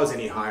if there was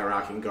any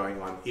hierarchy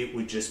going on, it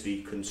would just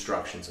be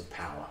constructions of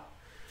power.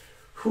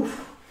 Whew.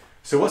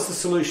 So what's the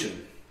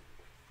solution?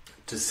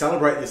 To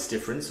celebrate this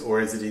difference, or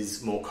as it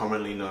is more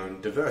commonly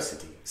known,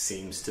 diversity,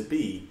 seems to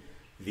be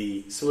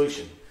the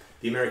solution.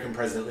 The American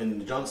President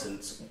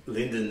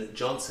Lyndon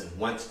Johnson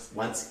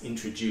once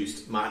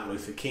introduced Martin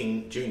Luther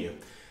King Jr.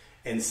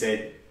 and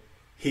said,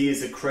 he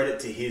is a credit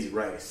to his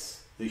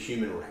race, the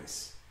human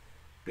race.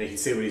 Now you can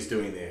see what he's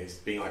doing there. He's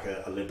being like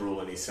a liberal,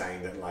 and he's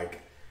saying that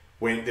like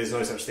when there's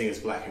no such thing as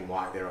black and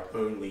white, there are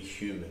only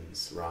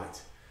humans,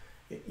 right?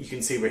 You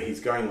can see where he's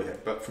going with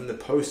it. But from the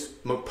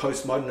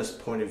postmodernist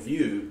point of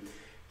view,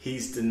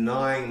 he's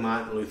denying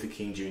Martin Luther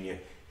King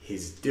Jr.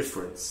 his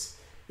difference.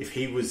 If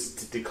he was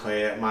to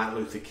declare Martin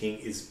Luther King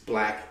is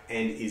black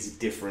and is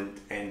different,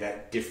 and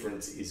that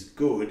difference is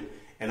good,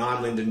 and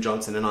I'm Lyndon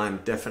Johnson and I'm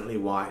definitely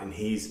white, and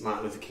he's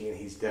Martin Luther King and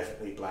he's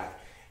definitely black,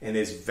 and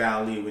there's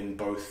value in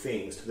both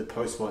things, to the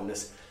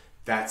postmodernist,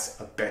 that's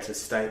a better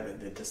statement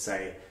than to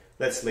say,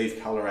 let's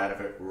leave colour out of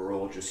it, we're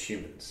all just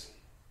humans.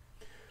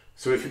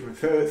 So if you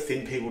prefer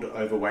thin people to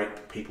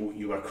overweight people,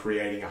 you are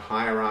creating a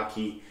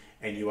hierarchy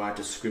and you are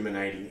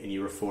discriminating and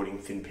you're affording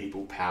thin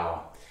people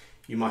power.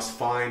 You must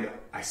find,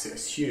 I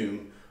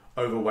assume,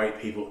 overweight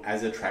people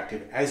as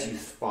attractive as you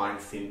find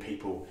thin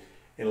people,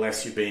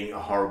 unless you're being a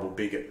horrible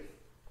bigot.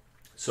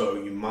 So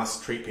you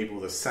must treat people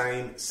the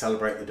same,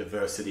 celebrate the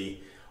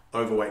diversity.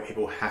 Overweight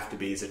people have to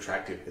be as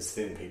attractive as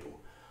thin people.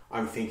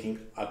 I'm thinking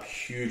a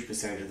huge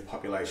percentage of the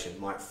population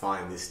might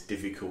find this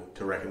difficult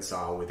to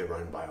reconcile with their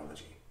own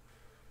biology.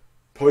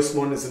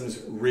 Postmodernism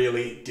is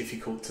really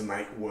difficult to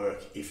make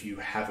work if you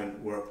haven't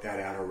worked that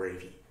out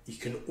already. You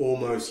can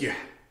almost,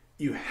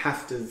 you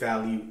have to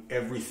value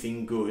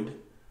everything good,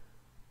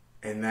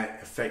 and that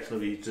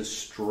effectively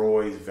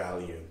destroys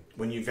value.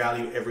 When you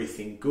value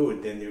everything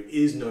good, then there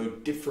is no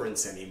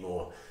difference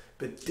anymore.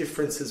 But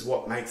difference is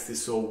what makes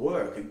this all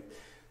work. And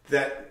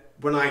that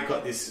when I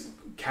got this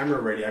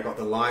camera ready, I got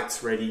the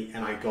lights ready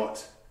and I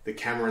got the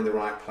camera in the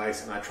right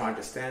place and I tried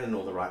to stand in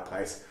all the right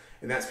place.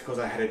 And that's because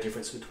I had a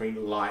difference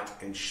between light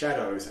and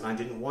shadows, and I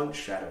didn't want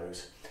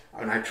shadows.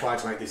 And I tried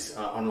to make this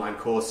online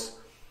course.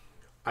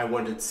 I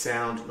wanted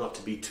sound not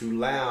to be too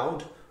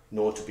loud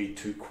nor to be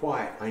too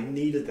quiet. I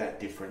needed that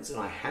difference and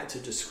I had to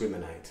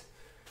discriminate.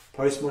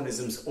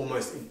 Postmodernism is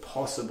almost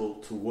impossible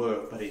to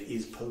work, but it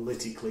is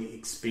politically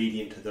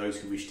expedient to those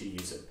who wish to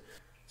use it.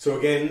 So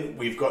again,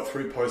 we've got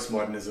through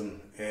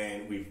postmodernism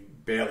and we've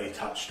barely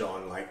touched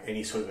on like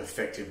any sort of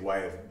effective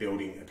way of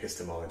building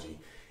epistemology.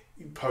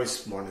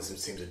 Postmodernism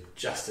seems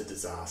just a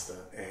disaster,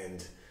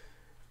 and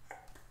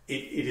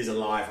it is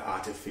alive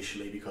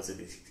artificially because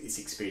it's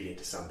expedient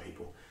to some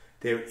people.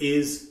 There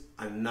is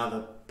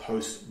another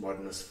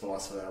postmodernist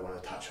philosopher that I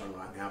want to touch on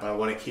right now, but I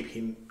want to keep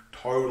him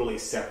totally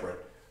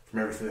separate from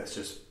everything that's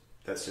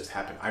just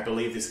happened. I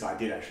believe this guy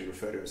did actually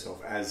refer to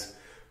himself as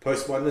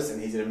postmodernist,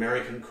 and he's an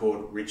American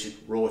called Richard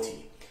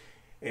Rorty.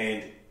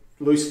 And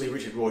loosely,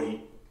 Richard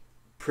Rorty,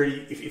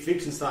 if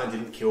Wittgenstein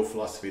didn't kill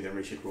philosophy, then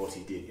Richard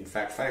Rorty did. In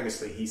fact,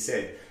 famously, he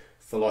said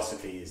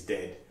philosophy is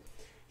dead.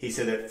 He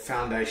said that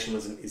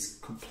foundationalism is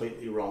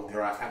completely wrong.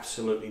 There are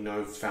absolutely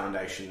no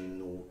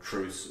foundational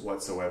truths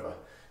whatsoever.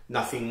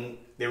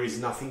 There is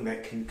nothing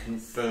that can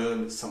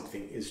confirm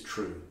something is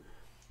true.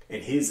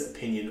 And his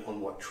opinion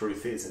on what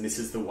truth is, and this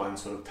is the one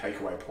sort of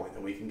takeaway point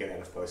that we can get out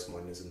of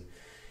postmodernism,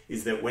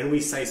 is that when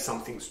we say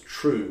something's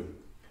true,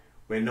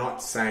 we're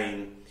not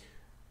saying,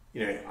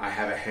 I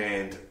have a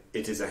hand,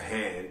 it is a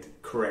hand.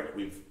 Correct.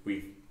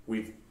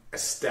 We've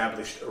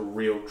established a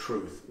real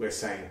truth. We're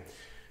saying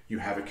you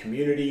have a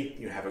community,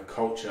 you have a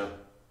culture,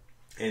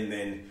 and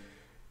then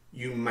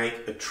you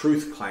make a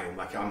truth claim.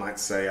 Like I might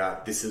say,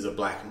 this is a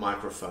black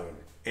microphone,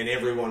 and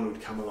everyone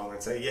would come along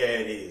and say, yeah,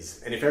 it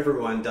is. And if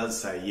everyone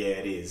does say, yeah,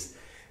 it is,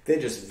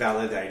 they're just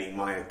validating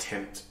my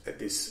attempt at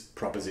this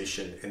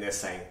proposition, and they're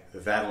saying,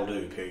 that'll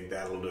do, pig,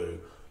 that'll do.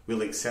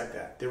 We'll accept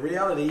that. The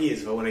reality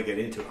is, if I want to get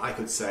into it, I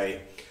could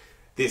say,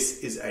 this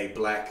is a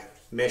black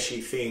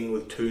meshy thing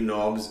with two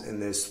knobs,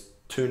 and there's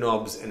two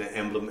knobs and an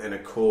emblem and a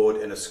cord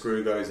and a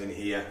screw goes in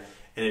here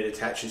and it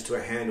attaches to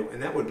a handle,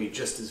 and that would be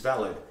just as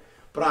valid.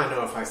 But I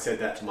know if I said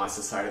that to my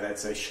society, they'd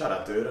say, shut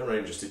up, dude, I'm not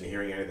interested in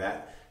hearing any of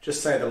that.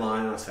 Just say the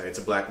line, and I say, it's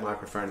a black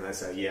microphone, and they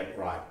say, yeah,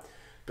 right.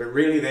 But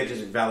really, they're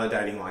just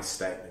validating my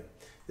statement.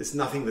 There's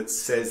nothing that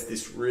says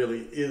this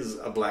really is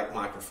a black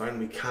microphone.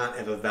 We can't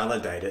ever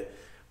validate it.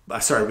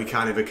 We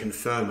can't ever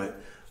confirm it.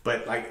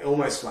 But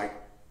almost like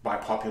by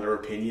popular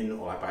opinion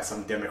or by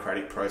some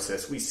democratic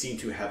process, we seem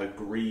to have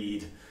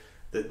agreed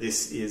that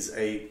this is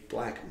a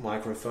black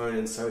microphone,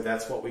 and so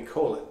that's what we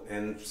call it.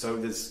 And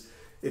so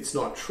it's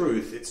not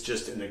truth, it's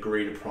just an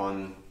agreed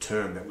upon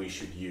term that we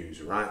should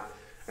use, right?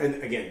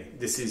 And again,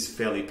 this is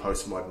fairly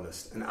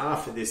postmodernist. And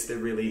after this, there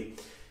really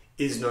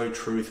is no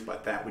truth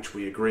but that which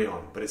we agree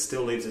on. But it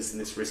still leaves us in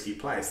this risky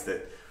place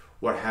that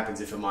what happens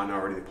if a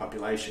minority of the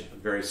population, a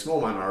very small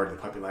minority of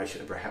the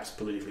population, and perhaps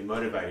politically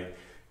motivated,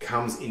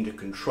 comes into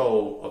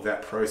control of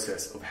that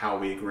process of how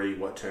we agree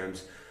what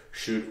terms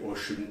should or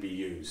shouldn't be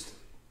used.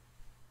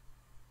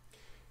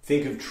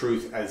 Think of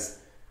truth as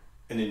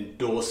an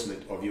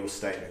endorsement of your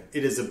statement.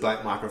 It is a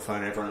black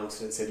microphone, everyone looks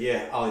at it and said,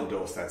 yeah, I'll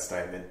endorse that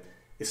statement.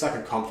 It's like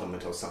a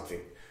compliment or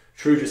something.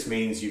 True just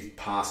means you've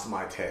passed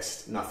my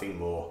test, nothing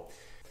more.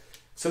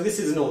 So this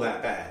isn't all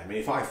that bad. I mean,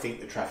 if I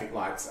think the traffic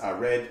lights are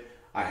red,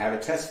 I have a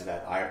test for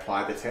that. I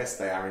apply the test,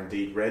 they are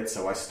indeed red,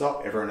 so I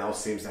stop. Everyone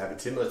else seems to have a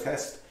similar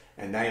test,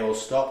 and they all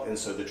stop, and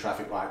so the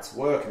traffic lights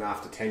work, and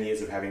after 10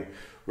 years of having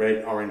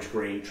red, orange,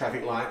 green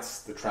traffic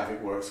lights, the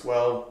traffic works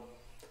well,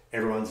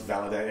 everyone's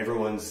validated,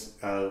 everyone's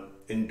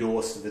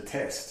endorsed the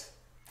test.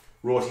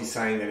 Rorty's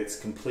saying that it's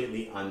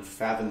completely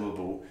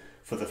unfathomable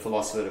for the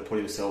philosopher to put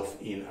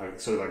himself in a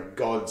sort of a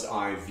God's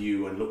eye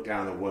view and look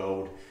down the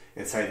world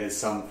and say there's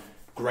some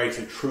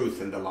greater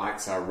truth and the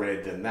lights are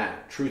red than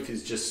that. Truth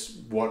is just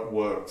what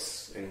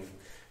works. And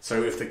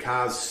so if the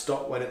cars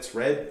stop when it's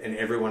red and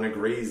everyone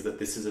agrees that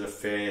this is a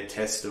fair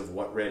test of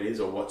what red is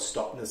or what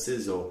stopness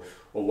is or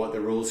what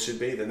the rules should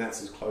be, then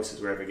that's as close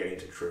as we're ever getting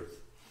to truth.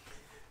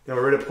 Now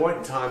we're at a point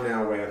in time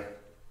now where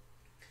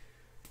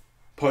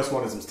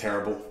postmodernism's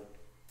terrible.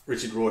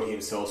 Richard Rorty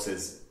himself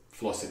says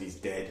philosophy's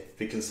dead.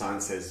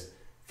 Wittgenstein says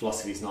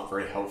philosophy's not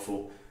very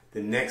helpful.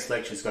 The next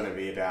lecture is going to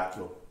be about,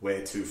 look,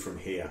 where to from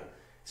here.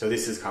 So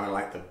this is kind of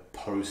like the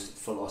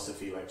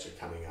post-philosophy lecture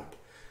coming up.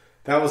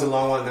 That was a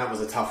long one. That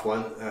was a tough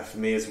one for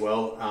me as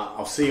well.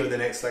 I'll see you in the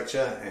next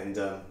lecture, and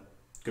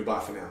goodbye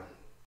for now.